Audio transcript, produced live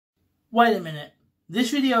Wait a minute.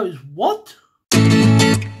 This video is what?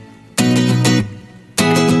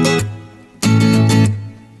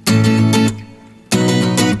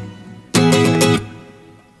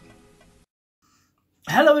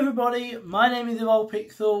 Hello everybody, my name is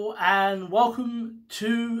Pixel and welcome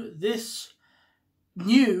to this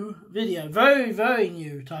new video. Very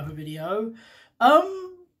new type of video.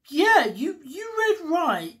 Yeah, you read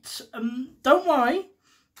right. Don't worry,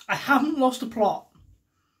 I haven't lost the plot.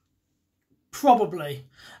 Probably.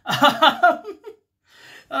 But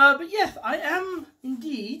yes, I am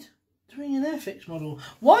indeed doing an Airfix model.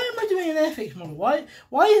 Why am I doing an Airfix model?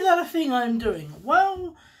 Why is that a thing I'm doing?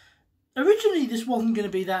 Well, originally this wasn't going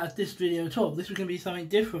to be this video at all. This was going to be something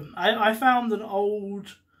different. I found an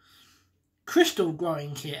old crystal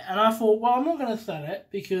growing kit and I thought, well, I'm not going to sell it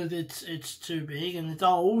because it's too big and it's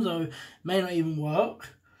old, so it may not even work.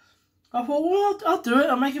 I thought, well, I'll do it.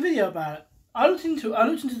 I'll make a video about it. I looked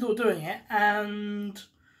into doing it, and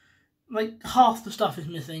like half the stuff is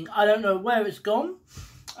missing. I don't know where it's gone.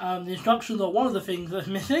 The instructions are one of the things that's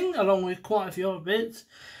missing, along with quite a few other bits.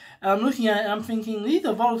 I'm looking at it and I'm thinking, these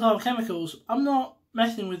are volatile chemicals. I'm not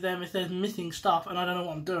messing with them if there's missing stuff and I don't know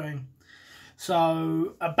what I'm doing.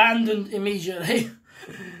 So, abandoned immediately.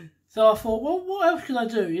 So I thought, well, what else could I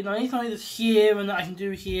do? You know, anything that's here and that I can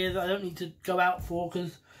do here that I don't need to go out for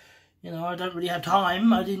because, you know, I don't really have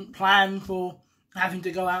time. I didn't plan for having to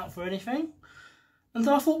go out for anything. And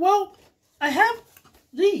so I thought, well, I have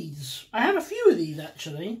these. I have a few of these,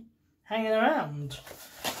 actually, hanging around.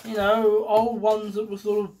 You know, old ones that were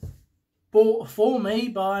sort of bought for me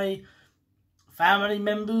by family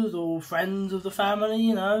members or friends of the family,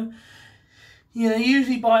 you know. You know,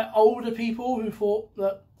 usually by older people who thought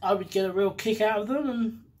that I would get a real kick out of them.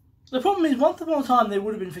 And the problem is, once upon a time, they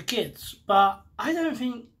would have been for kids. But I don't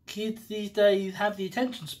think kids these days have the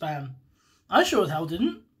attention span. I sure as hell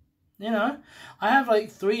didn't. You know, I have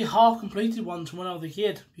like 3 half-completed ones from when I was a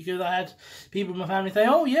kid because I had people in my family say,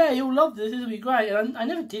 "Oh yeah, you'll love this. This will be great." And I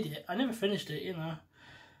never did it. I never finished it. You know.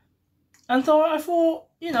 And so I thought,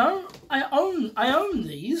 you know, I own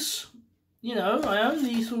these. You know, I own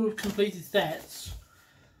these sort of completed sets.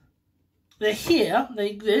 They're here. They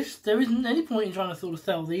exist. There isn't any point in trying to sort of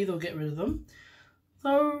sell these or get rid of them.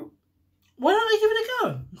 So why don't I give it a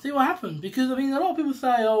go and see what happens? Because, I mean, a lot of people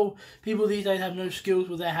say, oh, people these days have no skills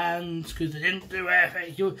with their hands because they didn't do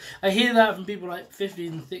Airfix. I hear that from people like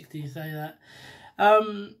 50s and 60s say that.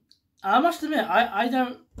 I must admit,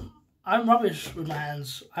 I'm rubbish with my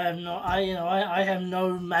hands. I have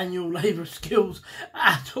no manual labour skills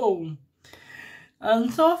at all.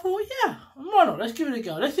 And so I thought, yeah, why not? Let's give it a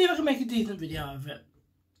go. Let's see if I can make a decent video out of it.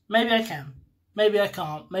 Maybe I can. Maybe I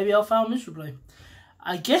can't. Maybe I'll fail miserably.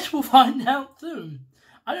 I guess we'll find out soon.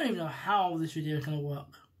 I don't even know how this video is going to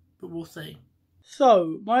work, but we'll see.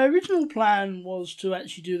 So, my original plan was to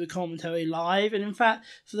actually do the commentary live, and in fact,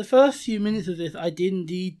 for the first few minutes of this, I did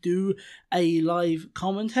indeed do a live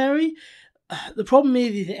commentary. The problem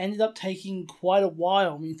is it ended up taking quite a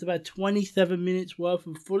while. I mean, it's about 27 minutes worth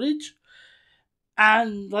of footage.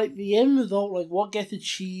 And, like, the end result, like, what gets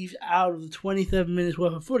achieved out of the 27 minutes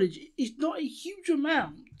worth of footage is not a huge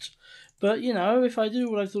amount. But, you know, if I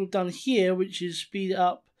do what I've sort of done here, which is speed it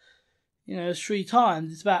up, you know, 3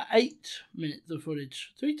 times, it's about 8 minutes of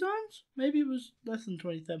footage. 3 times? Maybe it was less than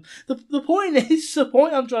 27. The point is, the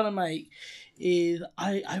point I'm trying to make is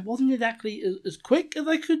I wasn't exactly as quick as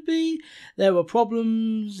I could be. There were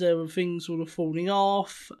problems, there were things sort of falling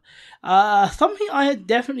off. Something I had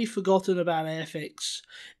definitely forgotten about Airfix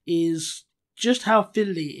is just how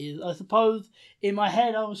fiddly it is. I suppose in my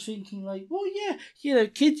head I was thinking like, well, yeah, you know,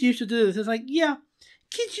 kids used to do this. It's like, yeah,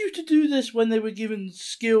 kids used to do this when they were given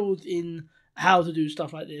skills in how to do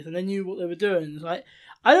stuff like this and they knew what they were doing. It's like,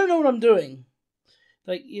 I don't know what I'm doing.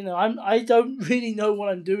 Like, you know, I don't really know what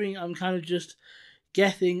I'm doing. I'm kind of just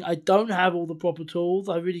guessing. I don't have all the proper tools.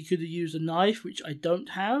 I really could have used a knife, which I don't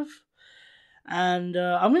have. And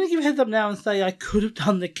I'm going to give a heads up now and say I could have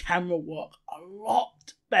done the camera work a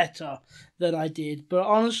lot better than I did. But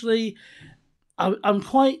honestly, I'm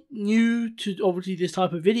quite new to obviously this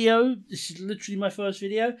type of video. This is literally my first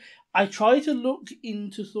video. I try to look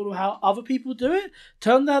into sort of how other people do it.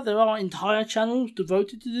 Turns out there are entire channels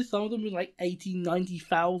devoted to this. Some of them with like 80,000,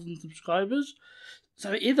 90,000 subscribers.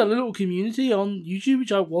 So it is a little community on YouTube,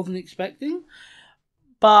 which I wasn't expecting.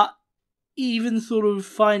 But even sort of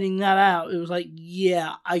finding that out, it was like,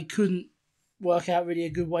 yeah, I couldn't work out really a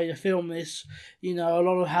good way to film this. You know, a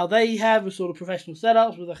lot of how they have a sort of professional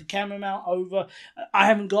setups with like a camera mount over. I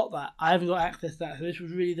haven't got that. I haven't got access to that. So this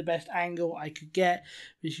was really the best angle I could get.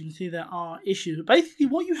 As you can see, there are issues. But basically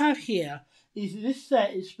what you have here is this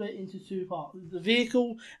set is split into two parts, the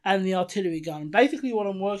vehicle and the artillery gun. Basically what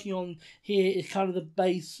I'm working on here is kind of the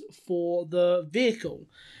base for the vehicle.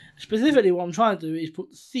 Specifically what I'm trying to do is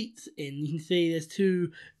put the seats in. You can see there's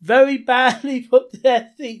two very badly put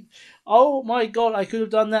there seats. Oh my god, I could have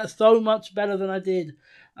done that so much better than I did.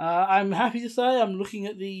 I'm happy to say I'm looking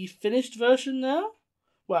at the finished version now.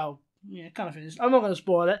 Well, yeah, kind of finished. I'm not going to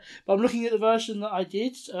spoil it, but I'm looking at the version that I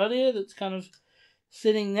did earlier that's kind of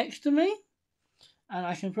sitting next to me. And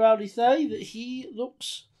I can proudly say that he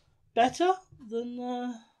looks better than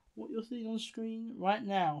what you're seeing on screen right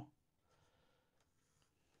now.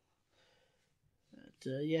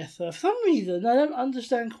 But, yes, for some reason, I don't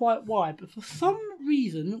understand quite why, but for some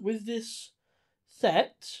reason with this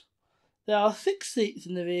set, there are 6 seats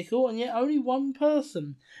in the vehicle and yet only 1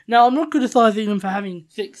 person. Now, I'm not criticising them for having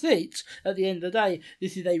 6 seats. At the end of the day,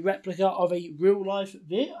 this is a replica of a real-life,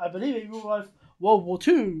 I believe a real-life World War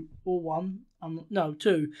II or 1, no,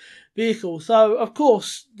 2 vehicle. So, of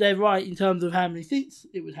course, they're right in terms of how many seats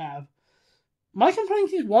it would have. My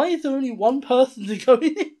complaint is, why is there only 1 person to go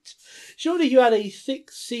in it? Surely you had a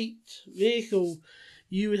 6-seat vehicle,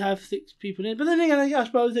 you would have 6 people in it. But then again, I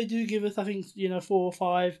suppose they do give us, I think, 4 or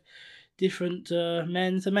 5 different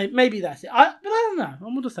men, so maybe that's it. But I don't know.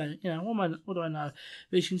 I'm just saying, what do I know?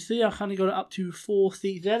 But you can see I've kind of got it up to 4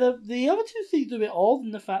 seats there. The other 2 seats are a bit odd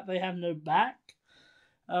in the fact they have no back,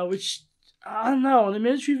 which, I don't know, on a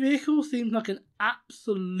military vehicle seems like an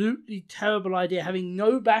absolutely terrible idea, having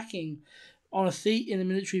no backing on a seat in a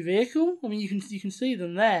military vehicle. I mean, you can see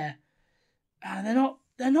them there. That's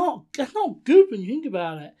not good when you think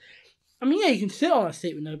about it. I mean, yeah, you can sit on a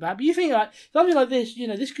seat with no back, but you think like something like this,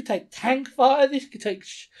 this could take tank fire, this could take,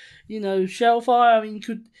 shell fire. I mean, you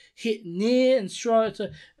could hit near and strike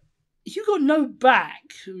to. If you got no back,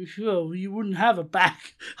 well, you wouldn't have a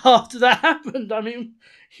back after that happened. I mean,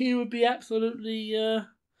 you would be absolutely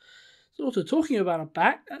sort of talking about a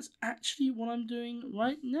back. That's actually what I'm doing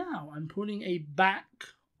right now. I'm putting a back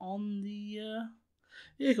on the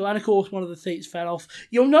vehicle, and of course one of the seats fell off.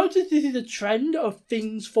 You'll notice this is a trend of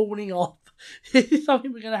things falling off. This is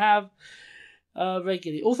something we're going to have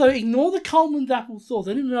regularly. Also, ignore the Coleman's apple sauce.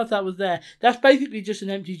 I didn't realise that was there. That's basically just an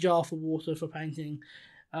empty jar for water for painting.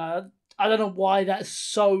 I don't know why that's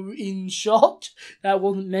so in shot. That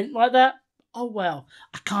wasn't meant like that. Oh well,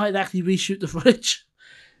 I can't exactly reshoot the footage.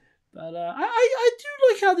 But I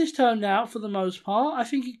do like how this turned out for the most part. I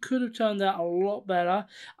think it could have turned out a lot better.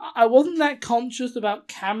 I wasn't that conscious about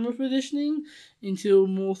camera positioning until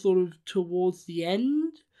more sort of towards the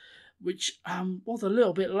end, which was a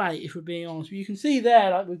little bit late if we're being honest. But you can see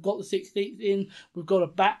there, like we've got the 6 seats in, we've got a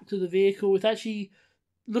back to the vehicle. It's actually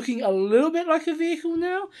looking a little bit like a vehicle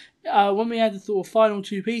now. When we add the sort of final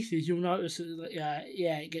 2 pieces, you'll notice that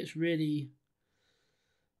it gets really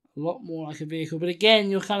a lot more like a vehicle. But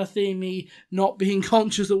again, you're kind of seeing me not being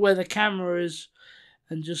conscious of where the camera is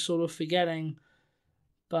and just sort of forgetting.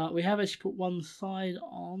 But we have actually put one side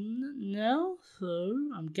on now, so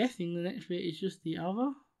I'm guessing the next bit is just the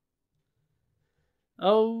other.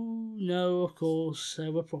 Oh no, of course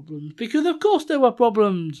there were problems. Because of course there were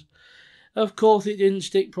problems. Of course it didn't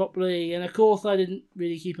stick properly, and of course I didn't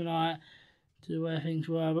really keep an eye to where things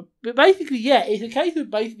were. But basically, yeah, it's a case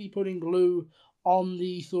of basically putting glue on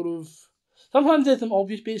the sort of. Sometimes there's some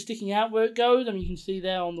obvious bits sticking out where it goes. I mean, you can see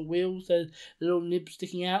there on the wheels, there's a little nib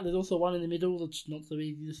sticking out. There's also one in the middle that's not so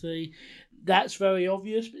easy to see. That's very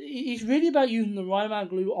obvious. But it's really about using the right amount of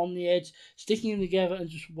glue on the edge, sticking them together, and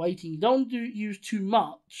just waiting. Don't use too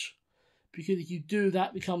much, because if you do,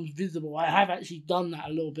 that becomes visible. I have actually done that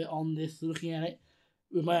a little bit on this, looking at it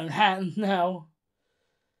with my own hands now.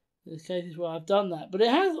 There's cases where I've done that. But it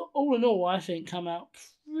has, all in all, I think, come out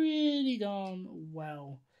pretty darn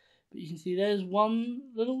well. But you can see there's one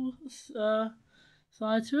little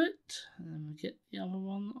side to it. And then we'll get the other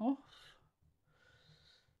one off.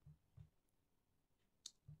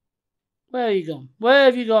 Where are you gone? Where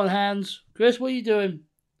have you gone, Hans? Chris, what are you doing?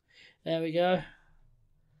 There we go.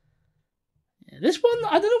 Yeah, this one,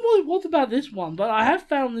 I don't know what it was about this one, but I have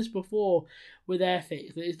found this before with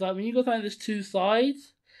Airfix. It's like when you got something there's 2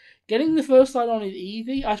 sides, getting the first side on is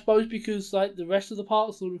easy, I suppose, because like the rest of the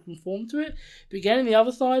parts sort of conform to it. But getting the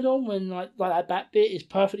other side on when like that back bit is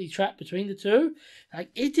perfectly trapped between the two,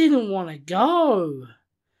 like it didn't want to go.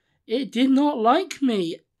 It did not like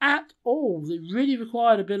me at all. It really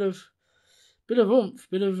required a bit of oomph,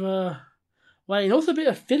 and also a bit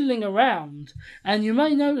of fiddling around. And you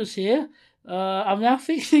may notice here, I'm now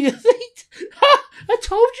fixing a seat. I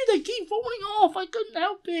told you they keep falling off. I couldn't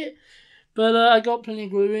help it. But I got plenty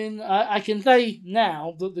of glue in. I can say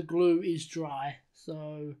now that the glue is dry.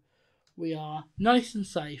 So we are nice and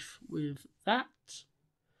safe with that.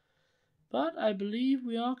 But I believe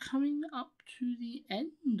we are coming up to the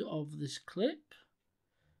end of this clip.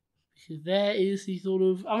 Because there is the sort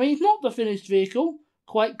of... I mean, it's not the finished vehicle,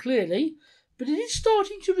 quite clearly. But it is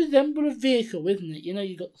starting to resemble a vehicle, isn't it? You know,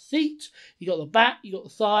 you've got the seat, you've got the back, you've got the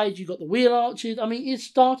sides, you've got the wheel arches. I mean, it's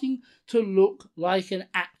starting to look like an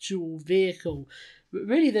actual vehicle. But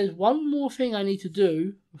really, there's one more thing I need to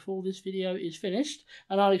do before this video is finished.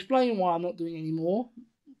 And I'll explain why I'm not doing any more,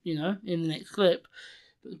 you know, in the next clip.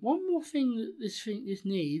 But there's one more thing that this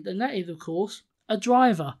needs, and that is, of course, a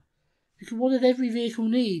driver. Because what does every vehicle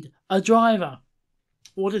need? A driver.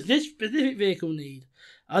 What does this specific vehicle need?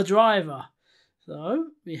 A driver. So,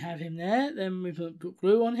 we have him there, then we put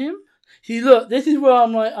glue on him. See, look, this is where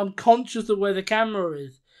I'm conscious of where the camera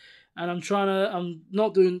is. And I'm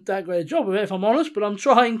not doing that great a job of it, if I'm honest, but I'm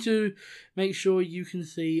trying to make sure you can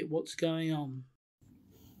see what's going on.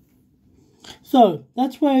 So,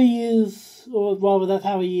 that's where he is, or rather that's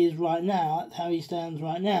how he is right now, that's how he stands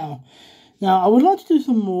right now. Now, I would like to do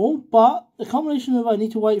some more, but the combination of I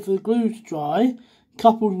need to wait for the glue to dry,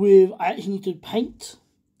 coupled with I actually need to paint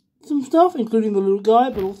some stuff, including the little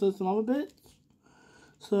guy, but also some other bits.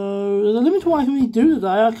 So, there's a limit to what I can really do today.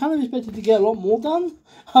 I kind of expected to get a lot more done.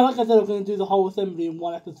 Like I said, I'm going to do the whole assembly in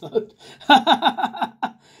one episode.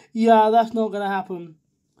 Yeah, that's not going to happen.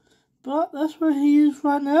 But that's where he is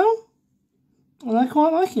right now. And I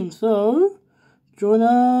quite like him, so join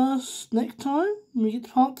us next time when we get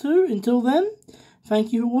to part 2. Until then,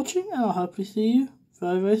 thank you for watching, and I'll hopefully see you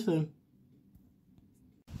very, very soon.